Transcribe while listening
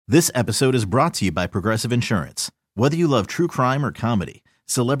This episode is brought to you by Progressive Insurance. Whether you love true crime or comedy,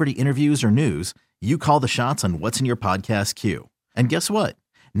 celebrity interviews or news, you call the shots on what's in your podcast queue. And guess what?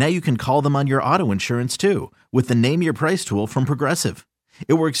 Now you can call them on your auto insurance too with the Name Your Price tool from Progressive.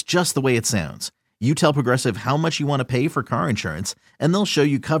 It works just the way it sounds. You tell Progressive how much you want to pay for car insurance, and they'll show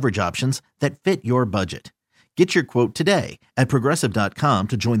you coverage options that fit your budget. Get your quote today at Progressive.com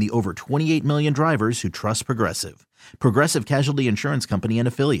to join the over 28 million drivers who trust Progressive. Progressive Casualty Insurance Company and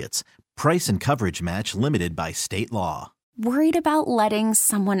Affiliates. Price and coverage match limited by state law. Worried about letting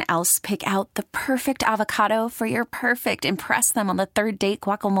someone else pick out the perfect avocado for your perfect impress them on the third date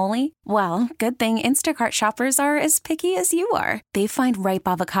guacamole? Well, good thing Instacart shoppers are as picky as you are. They find ripe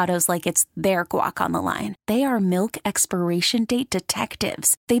avocados like it's their guac on the line. They are milk expiration date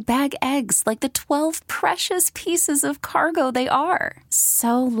detectives. They bag eggs like the 12 precious pieces of cargo they are.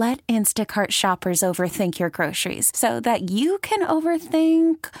 So let Instacart shoppers overthink your groceries so that you can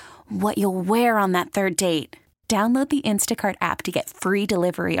overthink what you'll wear on that third date. Download the Instacart app to get free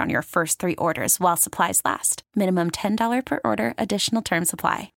delivery on your first 3 orders while supplies last. Minimum $10 per order. Additional terms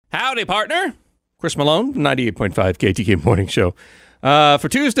apply. Howdy, partner. Chris Malone, 98.5 KTK Morning Show. For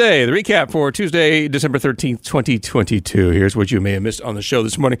Tuesday, the recap for Tuesday, December 13th, 2022. Here's what you may have missed on the show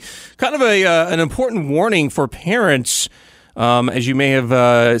this morning. Kind of an important warning for parents. As you may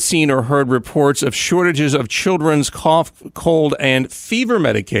have seen or heard reports of shortages of children's cough, cold, and fever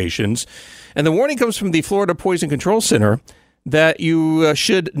medications. And the warning comes from the Florida Poison Control Center that you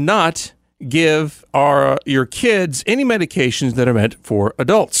should not give your kids any medications that are meant for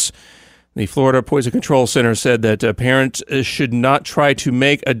adults. The Florida Poison Control Center said that parents should not try to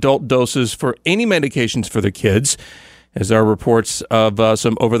make adult doses for any medications for their kids, as there are reports of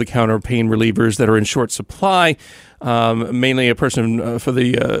some over-the-counter pain relievers that are in short supply. Mainly a person for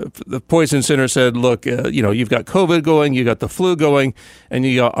the Poison Center said, look, you've got COVID going, you got the flu going, and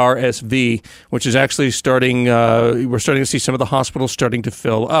you got RSV, which is actually starting, we're starting to see some of the hospitals starting to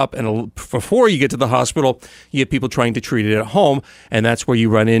fill up. And before you get to the hospital, you get people trying to treat it at home. And that's where you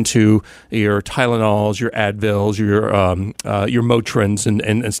run into your Tylenols, your Advils, your Motrins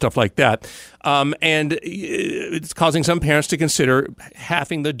and stuff like that. And it's causing some parents to consider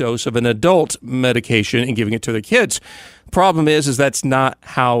halving the dose of an adult medication and giving it to their kids. Problem is that's not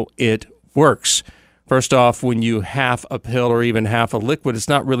how it works. First off, when you half a pill or even half a liquid, it's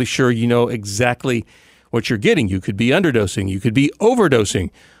not really sure you know exactly what you're getting. You could be underdosing. You could be overdosing.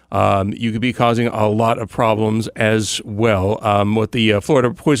 You could be causing a lot of problems as well. What the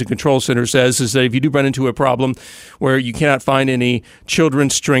Florida Poison Control Center says is that if you do run into a problem where you cannot find any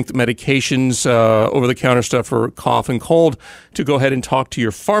children's strength medications, over-the-counter stuff for cough and cold, to go ahead and talk to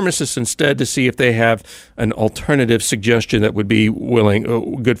your pharmacist instead to see if they have an alternative suggestion that would be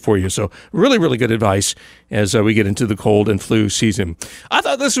good for you. So really, really good advice as we get into the cold and flu season. I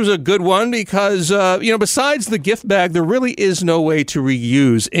thought this was a good one because, besides the gift bag, there really is no way to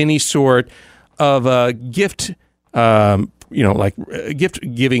reuse any sort of gift, like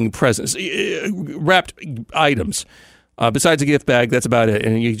gift-giving presents, wrapped items. Besides a gift bag, that's about it.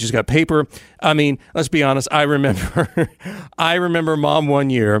 And you just got paper. I mean, let's be honest. I remember Mom one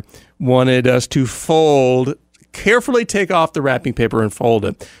year wanted us to carefully take off the wrapping paper and fold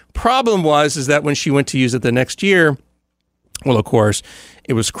it. Problem is that when she went to use it the next year, well, of course,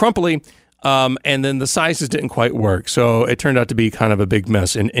 it was crumply. And then the sizes didn't quite work. So it turned out to be kind of a big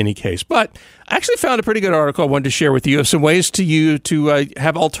mess in any case. But I actually found a pretty good article I wanted to share with you of some ways to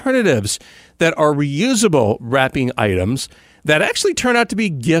have alternatives that are reusable wrapping items that actually turn out to be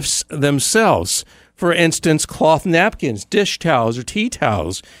gifts themselves. For instance, cloth napkins, dish towels, or tea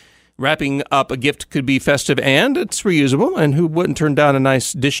towels. Wrapping up a gift could be festive and it's reusable. And who wouldn't turn down a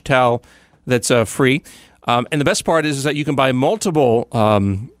nice dish towel that's free? And the best part is that you can buy multiple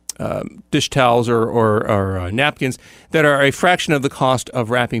dish towels or napkins that are a fraction of the cost of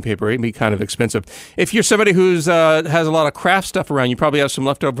wrapping paper. It can be kind of expensive. If you're somebody who's has a lot of craft stuff around, you probably have some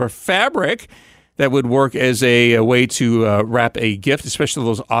leftover fabric that would work as a way to wrap a gift, especially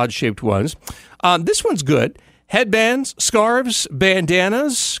those odd-shaped ones. This one's good. Headbands, scarves,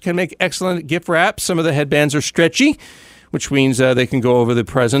 bandanas can make excellent gift wraps. Some of the headbands are stretchy, which means they can go over the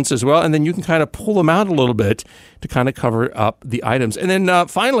presents as well. And then you can kind of pull them out a little bit to kind of cover up the items. And then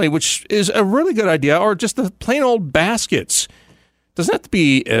finally, which is a really good idea, are just the plain old baskets. Doesn't have to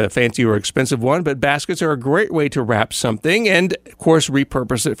be a fancy or expensive one, but baskets are a great way to wrap something and, of course,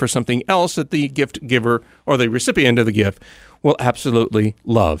 repurpose it for something else that the gift giver or the recipient of the gift will absolutely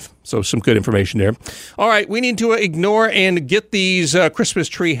love. So some good information there. All right, we need to ignore and get these Christmas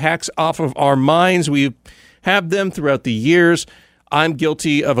tree hacks off of our minds. We have them throughout the years. I'm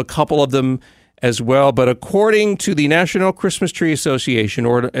guilty of a couple of them as well. But according to the National Christmas Tree Association,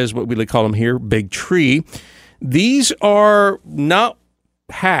 or as what we call them here, Big Tree, these are not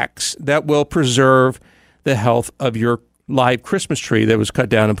hacks that will preserve the health of your live Christmas tree that was cut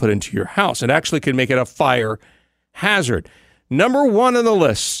down and put into your house. It actually can make it a fire hazard. Number one on the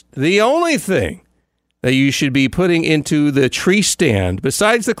list, the only thing that you should be putting into the tree stand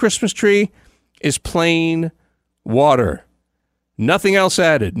besides the Christmas tree is plain water. Nothing else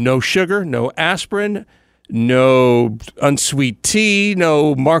added. No sugar, no aspirin, no unsweet tea,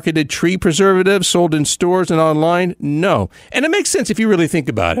 no marketed tree preservatives sold in stores and online. No. And it makes sense if you really think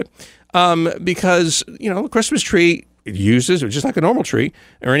about it. Because, a Christmas tree uses, just like a normal tree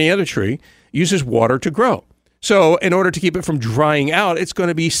or any other tree, uses water to grow. So in order to keep it from drying out, it's going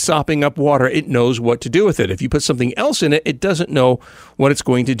to be sopping up water. It knows what to do with it. If you put something else in it, it doesn't know what it's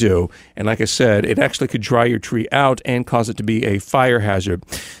going to do. And like I said, it actually could dry your tree out and cause it to be a fire hazard.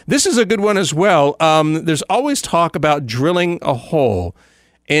 This is a good one as well. There's always talk about drilling a hole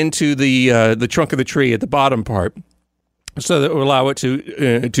into the trunk of the tree at the bottom part, so that it will allow it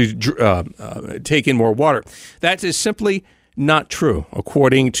to take in more water. That is simply not true,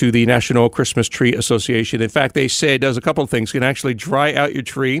 according to the National Christmas Tree Association. In fact, they say it does a couple of things. It can actually dry out your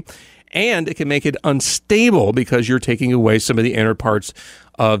tree, and it can make it unstable because you're taking away some of the inner parts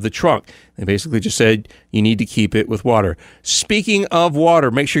of the trunk. They basically just said you need to keep it with water. Speaking of water,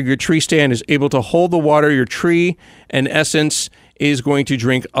 make sure your tree stand is able to hold the water. Your tree, in essence, is going to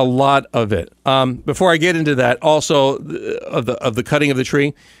drink a lot of it. Before I get into that, also of the cutting of the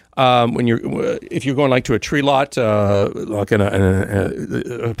tree, if you're going like to a tree lot, like in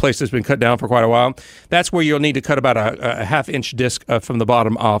a place that's been cut down for quite a while, that's where you'll need to cut about a half-inch disc from the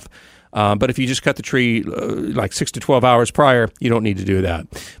bottom off. But if you just cut the tree like 6 to 12 hours prior, you don't need to do that.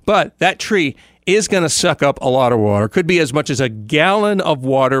 But that tree is going to suck up a lot of water. Could be as much as a gallon of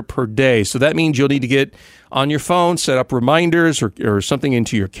water per day. So that means you'll need to get on your phone, set up reminders or something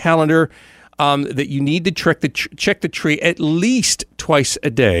into your calendar that you need to check the tree at least twice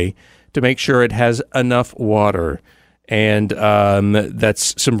a day to make sure it has enough water. And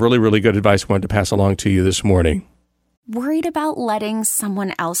that's some really, really good advice I wanted to pass along to you this morning. Worried about letting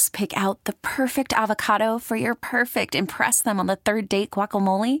someone else pick out the perfect avocado for your perfect impress them on the third date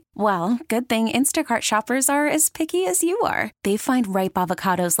guacamole? Well, good thing Instacart shoppers are as picky as you are. They find ripe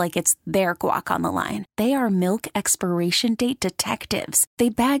avocados like it's their guac on the line. They are milk expiration date detectives. They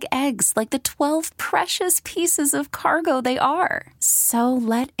bag eggs like the 12 precious pieces of cargo they are. So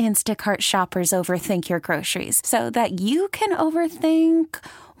let Instacart shoppers overthink your groceries so that you can overthink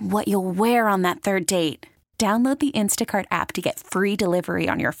what you'll wear on that third date. Download the Instacart app to get free delivery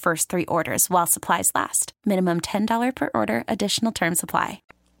on your first 3 orders while supplies last. Minimum $10 per order. Additional terms apply.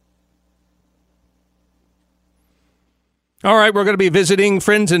 All right, we're going to be visiting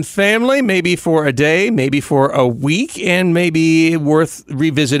friends and family, maybe for a day, maybe for a week, and maybe worth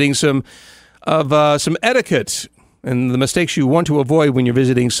revisiting some etiquette and the mistakes you want to avoid when you're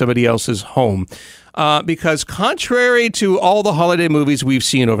visiting somebody else's home. Because contrary to all the holiday movies we've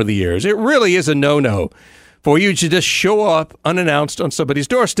seen over the years, it really is a no-no for you to just show up unannounced on somebody's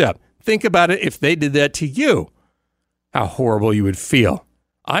doorstep. Think about it if they did that to you. How horrible you would feel.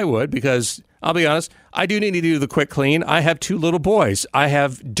 I would, because I'll be honest, I do need to do the quick clean. I have 2 little boys. I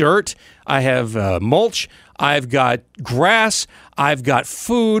have dirt. I have mulch. I've got grass. I've got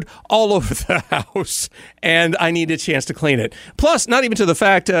food all over the house, and I need a chance to clean it. Plus, not even to the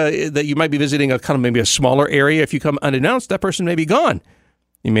fact that you might be visiting a kind of maybe a smaller area. If you come unannounced, that person may be gone.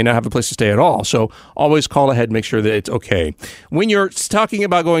 You may not have a place to stay at all. So always call ahead and make sure that it's okay. When you're talking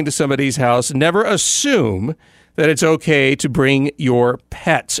about going to somebody's house, never assume that it's okay to bring your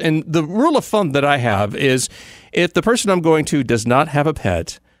pets. And the rule of thumb that I have is if the person I'm going to does not have a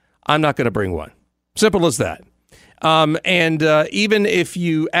pet, I'm not going to bring one. Simple as that. And even if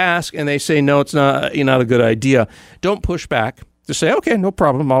you ask and they say, no, it's not a good idea, don't push back. Just say, okay, no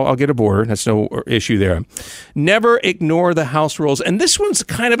problem. I'll get aboard. That's no issue there. Never ignore the house rules. And this one's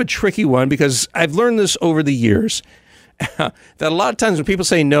kind of a tricky one because I've learned this over the years. That a lot of times when people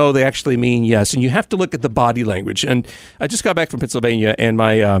say no, they actually mean yes. And you have to look at the body language. And I just got back from Pennsylvania, and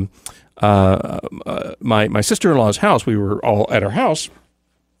my sister-in-law's house, we were all at her house.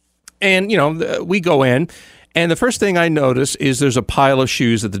 And, we go in, and the first thing I notice is there's a pile of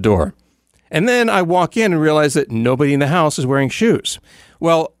shoes at the door. And then I walk in and realize that nobody in the house is wearing shoes.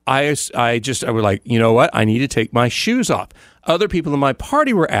 Well, I was like, you know what? I need to take my shoes off. Other people in my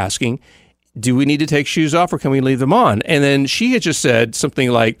party were asking, do we need to take shoes off or can we leave them on? And then she had just said something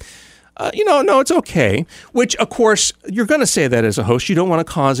like, no, it's okay. Which, of course, you're going to say that as a host. You don't want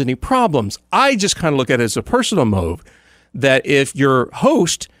to cause any problems. I just kind of look at it as a personal move that if your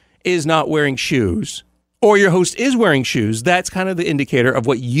host is not wearing shoes, or your host is wearing shoes, that's kind of the indicator of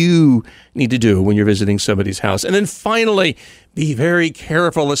what you need to do when you're visiting somebody's house. And then finally, be very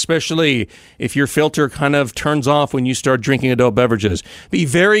careful, especially if your filter kind of turns off when you start drinking adult beverages. Be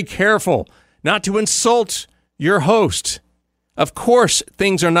very careful not to insult your host. Of course,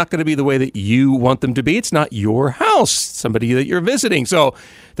 things are not going to be the way that you want them to be. It's not your house, somebody that you're visiting. So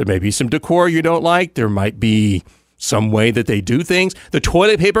there may be some decor you don't like. There might be some way that they do things. The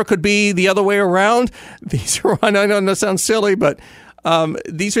toilet paper could be the other way around. These are, I know that sounds silly, but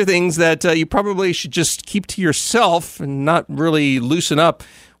these are things that you probably should just keep to yourself and not really loosen up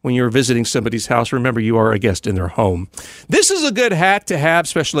when you're visiting somebody's house. Remember, you are a guest in their home. This is a good hack to have,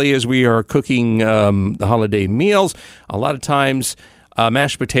 especially as we are cooking the holiday meals. A lot of times,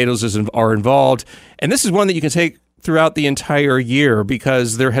 mashed potatoes are involved. And this is one that you can take throughout the entire year,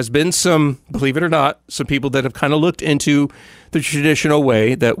 because there has been some, believe it or not, some people that have kind of looked into the traditional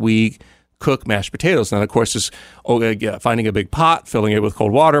way that we cook mashed potatoes. Now, of course, is finding a big pot, filling it with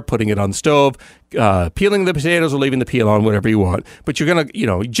cold water, putting it on the stove, peeling the potatoes or leaving the peel on, whatever you want. But you're going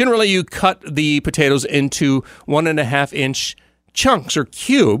to, generally you cut the potatoes into 1.5-inch chunks or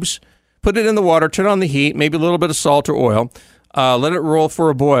cubes, put it in the water, turn on the heat, maybe a little bit of salt or oil, let it roll for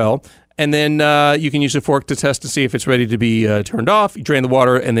a boil. And then you can use a fork to test to see if it's ready to be turned off. You drain the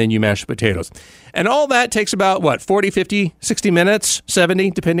water, and then you mash the potatoes. And all that takes about, 40, 50, 60 minutes,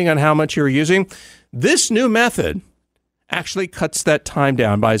 70, depending on how much you're using. This new method actually cuts that time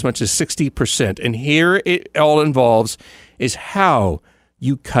down by as much as 60%. And here it all involves is how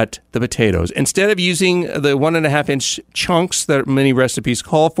you cut the potatoes. Instead of using the 1.5-inch chunks that many recipes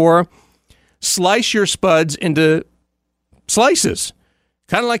call for, slice your spuds into slices.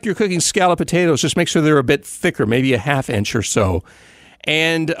 Kind of like you're cooking scalloped potatoes, just make sure they're a bit thicker, maybe a 1/2 inch or so.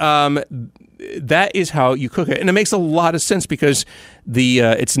 And that is how you cook it. And it makes a lot of sense because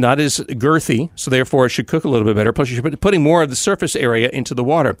it's not as girthy, so therefore it should cook a little bit better. Plus, you're putting more of the surface area into the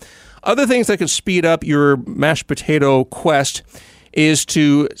water. Other things that can speed up your mashed potato quest is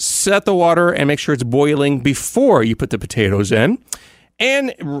to set the water and make sure it's boiling before you put the potatoes in.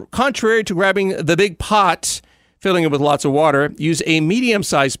 And contrary to grabbing the big pot, filling it with lots of water, use a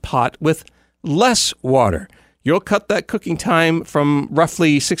medium-sized pot with less water. You'll cut that cooking time from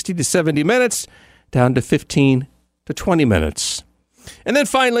roughly 60 to 70 minutes down to 15 to 20 minutes. And then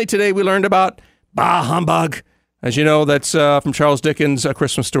finally, today we learned about bah humbug. As you know, that's from Charles Dickens' A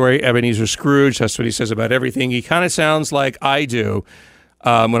Christmas Story, Ebenezer Scrooge. That's what he says about everything. He kind of sounds like I do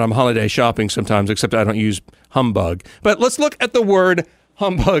when I'm holiday shopping sometimes, except I don't use humbug. But let's look at the word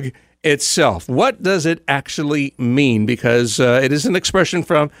humbug itself. What does it actually mean? Because it is an expression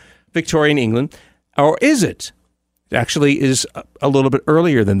from Victorian England, or is it? It actually is a little bit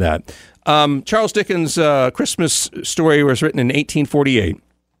earlier than that. Charles Dickens' Christmas Story was written in 1848,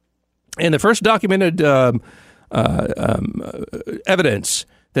 and the first documented evidence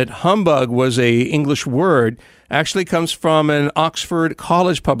that humbug was a English word actually comes from an Oxford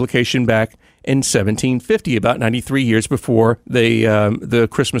College publication back in 1750, about 93 years before the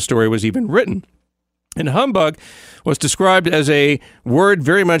Christmas Story was even written. And humbug was described as a word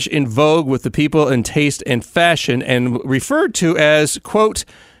very much in vogue with the people in taste and fashion, and referred to as, quote,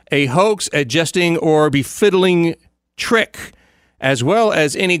 a hoax, a jesting, or befiddling trick, as well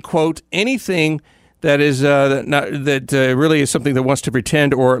as any, quote, anything that is really is something that wants to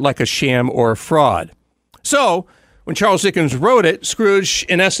pretend or like a sham or a fraud. So, when Charles Dickens wrote it, Scrooge,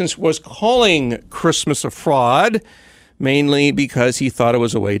 in essence, was calling Christmas a fraud, mainly because he thought it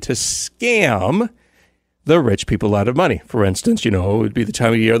was a way to scam the rich people out of money. For instance, it would be the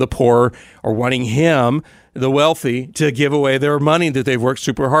time of year the poor are wanting him, the wealthy, to give away their money that they've worked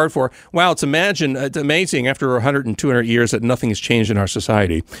super hard for. Wow, it's amazing after 100 and 200 years that nothing has changed in our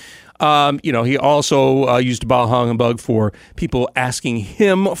society. He also used bah humbug for people asking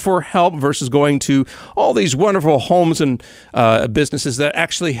him for help versus going to all these wonderful homes and businesses that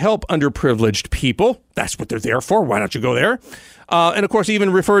actually help underprivileged people. That's what they're there for. Why don't you go there? And of course, he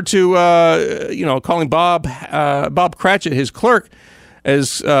even referred to, calling Bob Cratchit, his clerk,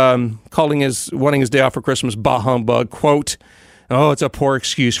 as wanting his day off for Christmas, bah humbug, quote, oh, it's a poor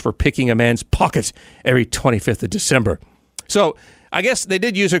excuse for picking a man's pocket every 25th of December. So I guess they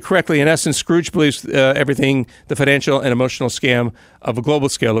did use it correctly. In essence, Scrooge believes everything, the financial and emotional scam of a global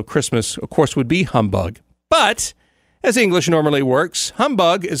scale of Christmas, of course, would be humbug. But, as English normally works,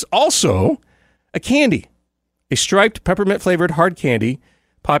 humbug is also a candy, a striped peppermint-flavored hard candy,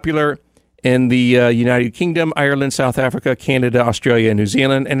 popular in the United Kingdom, Ireland, South Africa, Canada, Australia, and New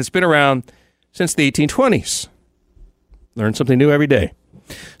Zealand, and it's been around since the 1820s. Learn something new every day.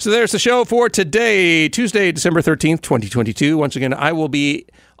 So there's the show for today, Tuesday, December 13th, 2022. Once again, I will be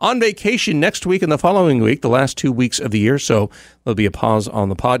on vacation next week and the following week, the last 2 weeks of the year, so there'll be a pause on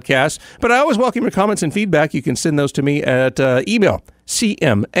the podcast. But I always welcome your comments and feedback. You can send those to me at email,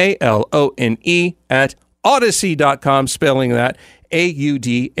 cmalone@odyssey.com, spelling that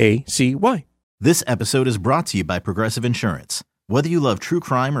AUDACY. This episode is brought to you by Progressive Insurance. Whether you love true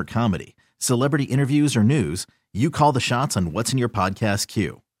crime or comedy, celebrity interviews or news, you call the shots on what's in your podcast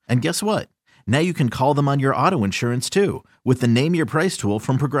queue. And guess what? Now you can call them on your auto insurance too with the Name Your Price tool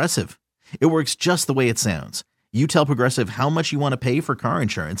from Progressive. It works just the way it sounds. You tell Progressive how much you want to pay for car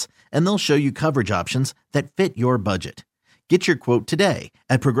insurance, and they'll show you coverage options that fit your budget. Get your quote today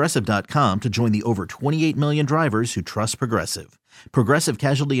at Progressive.com to join the over 28 million drivers who trust Progressive. Progressive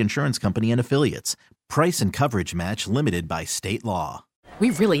Casualty Insurance Company and Affiliates. Price and coverage match limited by state law.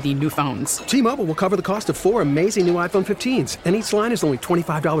 We really need new phones. T-Mobile will cover the cost of 4 amazing new iPhone 15s, and each line is only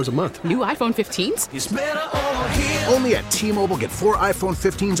 $25 a month. New iPhone 15s? It's better over here. Only at T-Mobile, get 4 iPhone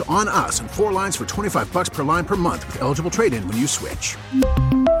 15s on us and 4 lines for $25 per line per month with eligible trade-in when you switch.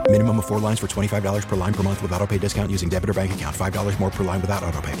 Minimum of 4 lines for $25 per line per month with autopay discount using debit or bank account. $5 more per line without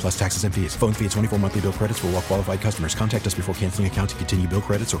autopay, plus taxes and fees. Phone fee at 24 monthly bill credits for well-qualified customers. Contact us before canceling account to continue bill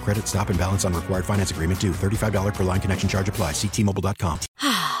credits or credit stop and balance on required finance agreement due. $35 per line connection charge applies. See T-Mobile.com.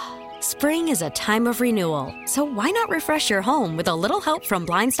 Spring is a time of renewal, so why not refresh your home with a little help from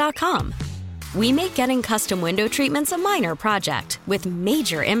Blinds.com? We make getting custom window treatments a minor project with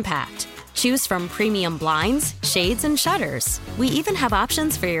major impact. Choose from premium blinds, shades, and shutters. We even have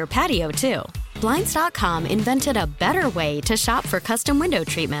options for your patio, too. Blinds.com invented a better way to shop for custom window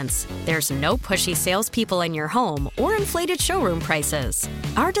treatments. There's no pushy salespeople in your home or inflated showroom prices.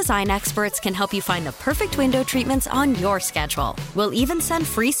 Our design experts can help you find the perfect window treatments on your schedule. We'll even send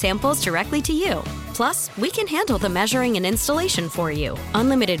free samples directly to you. Plus, we can handle the measuring and installation for you.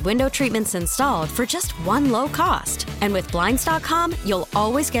 Unlimited window treatments installed for just one low cost. And with Blinds.com, you'll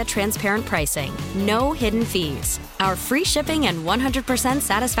always get transparent pricing. No hidden fees. Our free shipping and 100%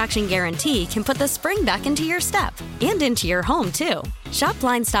 satisfaction guarantee can put the spring back into your step and into your home, too. Shop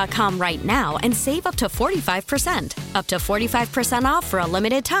Blinds.com right now and save up to 45%. Up to 45% off for a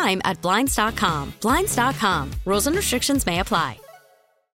limited time at Blinds.com. Blinds.com. Rules and restrictions may apply.